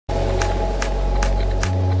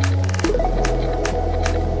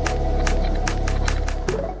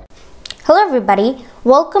Hello everybody,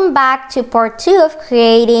 welcome back to part 2 of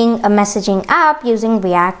creating a messaging app using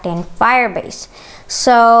React and Firebase.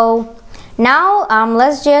 So now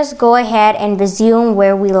let's just go ahead and resume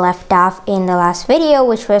where we left off in the last video,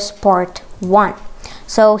 which was part 1.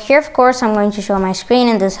 So here of course I'm going to show my screen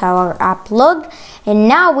and this is how our app looked, and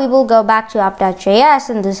now we will go back to app.js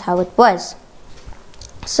and this is how it was.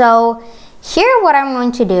 So here what I'm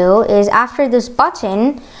going to do is after this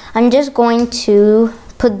button I'm just going to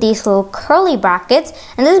put these little curly brackets,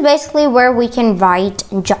 and this is basically where we can write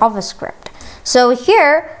JavaScript. So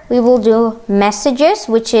here we will do messages,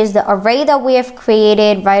 which is the array that we have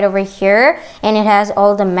created right over here, and it has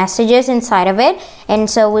all the messages inside of it. And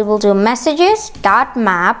so we will do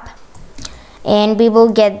messages.map, and we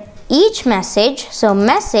will get each message, so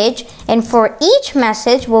message, and for each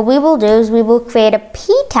message what we will do is we will create a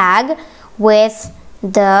p tag with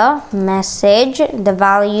the message, the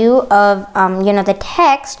value of the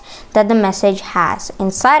text that the message has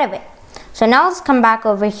inside of it. So now let's come back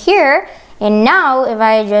over here, and now if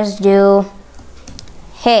I just do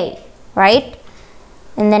hey, right,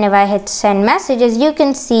 and then if I hit send message, as you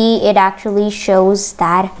can see it actually shows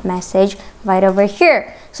that message right over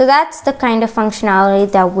here. So that's the kind of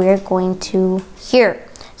functionality that we're going to here.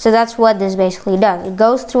 So that's what this basically does. It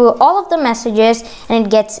goes through all of the messages and it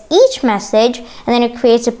gets each message, and then it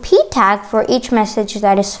creates a p tag for each message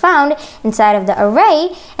that is found inside of the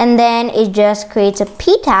array, and then it just creates a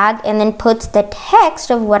p tag and then puts the text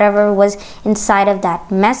of whatever was inside of that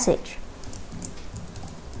message.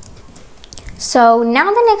 So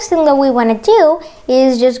now the next thing that we want to do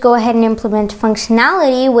is just go ahead and implement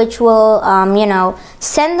functionality which will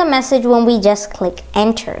send the message when we just click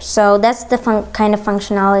enter. So that's the kind of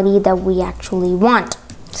functionality that we actually want.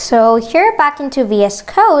 So here back into VS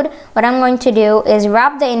Code, what I'm going to do is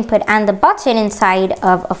wrap the input and the button inside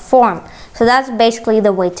of a form. So that's basically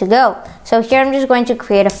the way to go. So here I'm just going to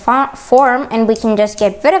create a form, and we can just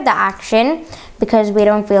get rid of the action because we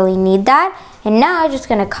don't really need that. And now I'm just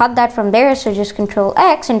going to cut that from there, so just Control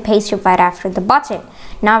X and paste it right after the button.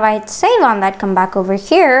 Now if I hit save on that, come back over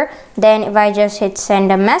here, then if I just hit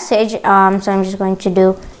send a message, so I'm just going to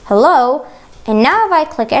do hello, and now if I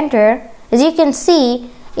click enter, as you can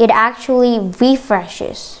see, it actually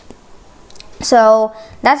refreshes. So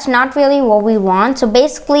that's not really what we want. So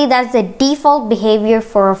basically that's the default behavior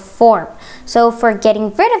for a form. So for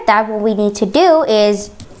getting rid of that, what we need to do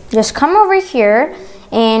is just come over here,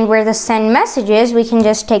 and where the send messages, we can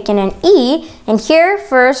just take in an e, and here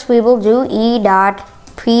first we will do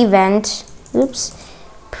e.prevent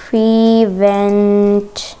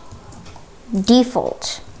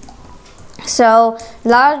default. So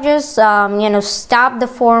that'll just stop the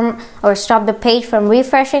form or stop the page from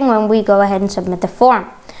refreshing when we go ahead and submit the form.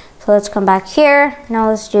 So let's come back here. Now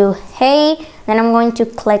let's do hey, then I'm going to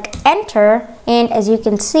click enter, and as you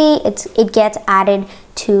can see it gets added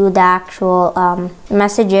to the actual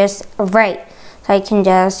messages array. So I can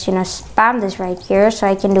just spam this right here, so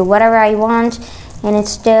I can do whatever I want and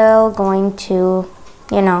it's still going to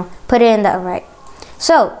put it in the array.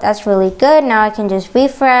 So that's really good. Now I can just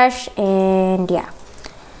refresh, and yeah,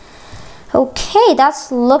 okay,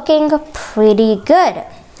 that's looking pretty good.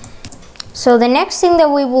 So the next thing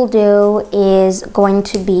that we will do is going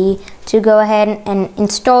to be to go ahead and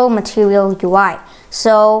install Material UI.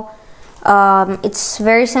 So it's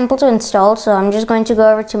very simple to install, so I'm just going to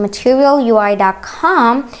go over to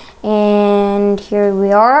materialui.com, and here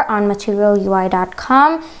we are on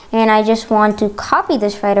materialui.com, and I just want to copy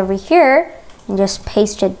this right over here and just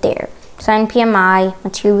paste it there. So npmi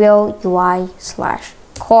material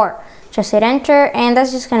UI/core. Just hit enter, and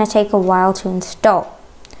that's just going to take a while to install.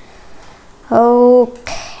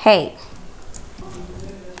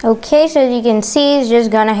 Okay, so as you can see, it's just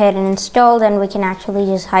gone ahead and installed, and we can actually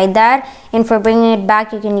just hide that, and for bringing it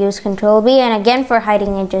back you can use Control B, and again for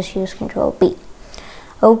hiding it just use Control B.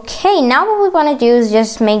 Okay, now what we want to do is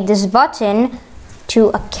just make this button to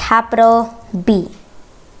a capital B.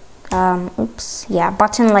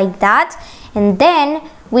 Button like that, and then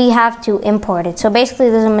we have to import it. So basically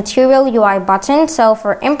there's a Material UI button, so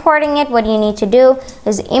for importing it what you need to do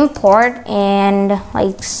is import, and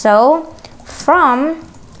like so, from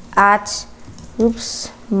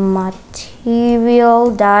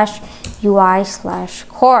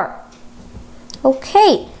material-ui/core.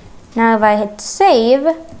 Okay, now if I hit save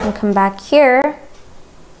and come back here,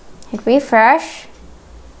 hit refresh.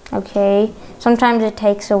 Okay, sometimes it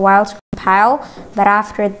takes a while to compile, but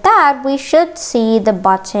after that we should see the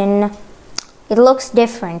button. It looks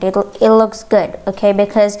different, it looks good, okay,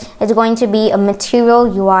 because it's going to be a Material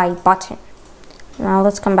UI button. Now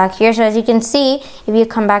let's come back here. So as you can see, if you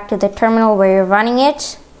come back to the terminal where you're running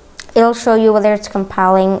it, it'll show you whether it's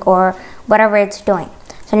compiling or whatever it's doing.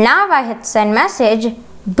 So now if I hit send message,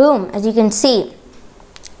 boom, as you can see.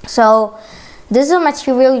 So this is a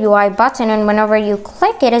Material UI button, and whenever you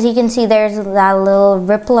click it, as you can see, there's that little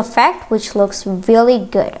ripple effect, which looks really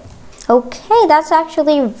good. Okay, that's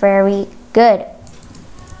actually very good.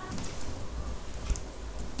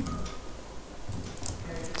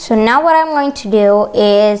 So now what I'm going to do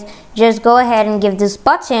is just go ahead and give this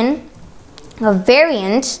button a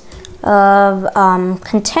variant of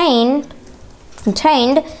contained,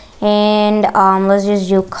 and let's just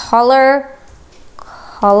do color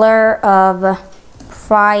of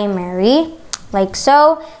primary, like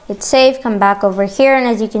so. It's saved, come back over here, and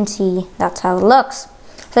as you can see, that's how it looks.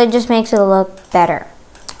 So it just makes it look better.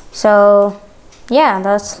 So yeah,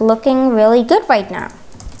 that's looking really good right now.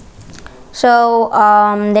 So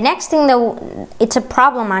the next thing that it's a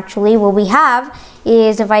problem actually, what we have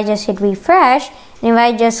is if I just hit refresh, and if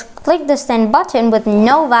I just click the send button with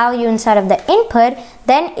no value inside of the input,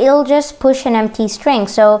 then it'll just push an empty string.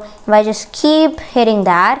 So if I just keep hitting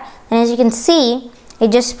that, and as you can see,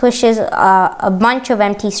 it just pushes a bunch of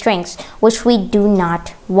empty strings, which we do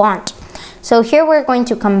not want. So here we're going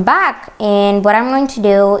to come back, and what I'm going to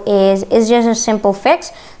do is just a simple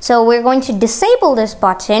fix. So we're going to disable this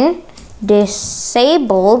button,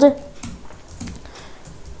 disabled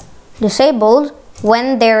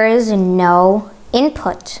when there is no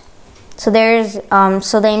input. So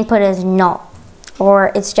the input is null,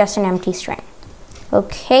 or it's just an empty string.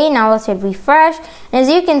 Okay, now let's hit refresh. And as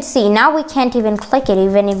you can see, now we can't even click it.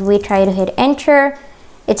 Even if we try to hit enter,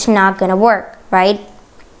 it's not gonna work, right?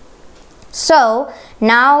 So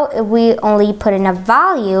now if we only put in a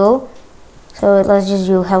value, so let's just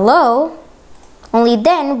do hello, only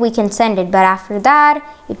then we can send it, but after that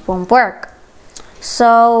it won't work.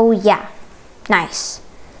 So yeah, nice.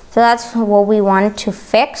 So that's what we want to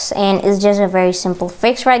fix, and it's just a very simple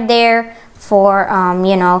fix right there for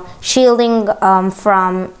you know, shielding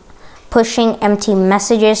from pushing empty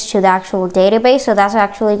messages to the actual database. So that's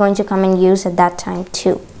actually going to come in use at that time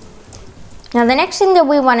too. Now the next thing that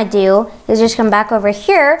we want to do is just come back over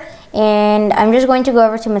here, and I'm just going to go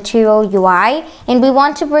over to Material UI, and we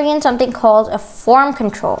want to bring in something called a form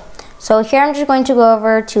control. So here I'm just going to go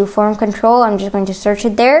over to form control. I'm just going to search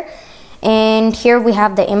it there, and here we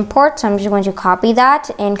have the import. So I'm just going to copy that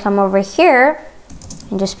and come over here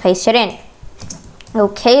and just paste it in.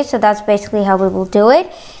 Okay, so that's basically how we will do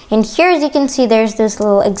it. And here, as you can see, there's this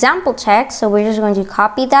little example text. So we're just going to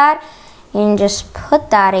copy that and just put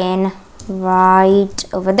that in right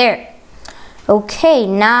over there. Okay,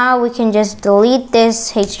 now we can just delete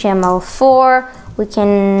this HTML4. We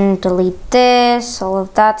can delete this, all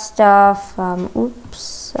of that stuff.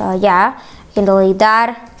 Yeah, we can delete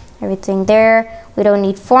that, everything there. We don't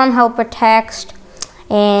need form helper text.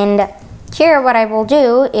 And here what I will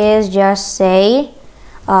do is just say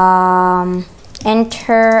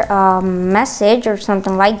enter a message or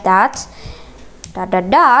something like that, ...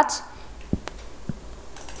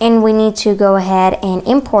 and we need to go ahead and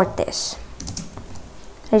import this.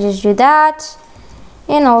 So just do that,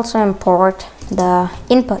 and also import the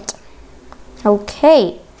input.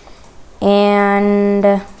 Okay, and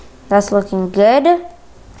that's looking good.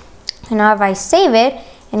 And now if I save it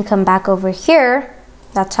and come back over here,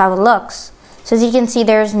 that's how it looks. So as you can see,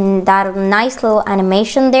 there's that nice little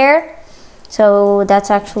animation there. So that's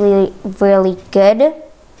actually really good.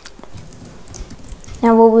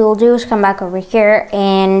 Now what we will do is come back over here,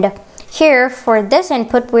 and here for this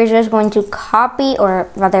input, we're just going to copy, or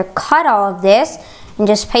rather cut all of this and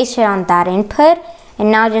just paste it on that input.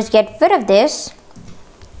 And now just get rid of this,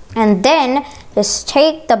 and then just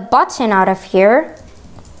take the button out of here,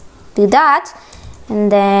 do that,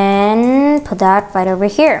 and then put that right over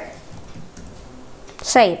here.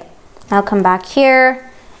 Save. Now come back here,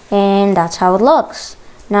 and that's how it looks.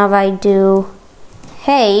 Now if I do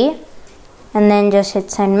hey, and then just hit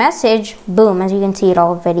send message, boom, as you can see, it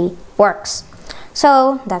already works.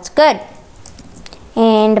 So that's good.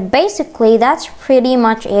 And basically that's pretty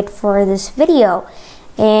much it for this video.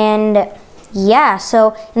 And yeah,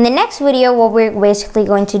 so in the next video, what we're basically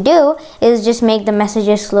going to do is just make the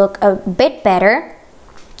messages look a bit better,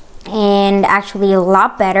 and actually a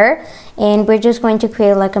lot better. And we're just going to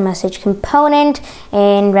create like a message component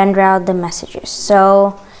and render out the messages.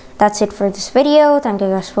 So that's it for this video. Thank you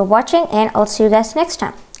guys for watching, and I'll see you guys next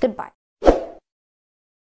time. Goodbye.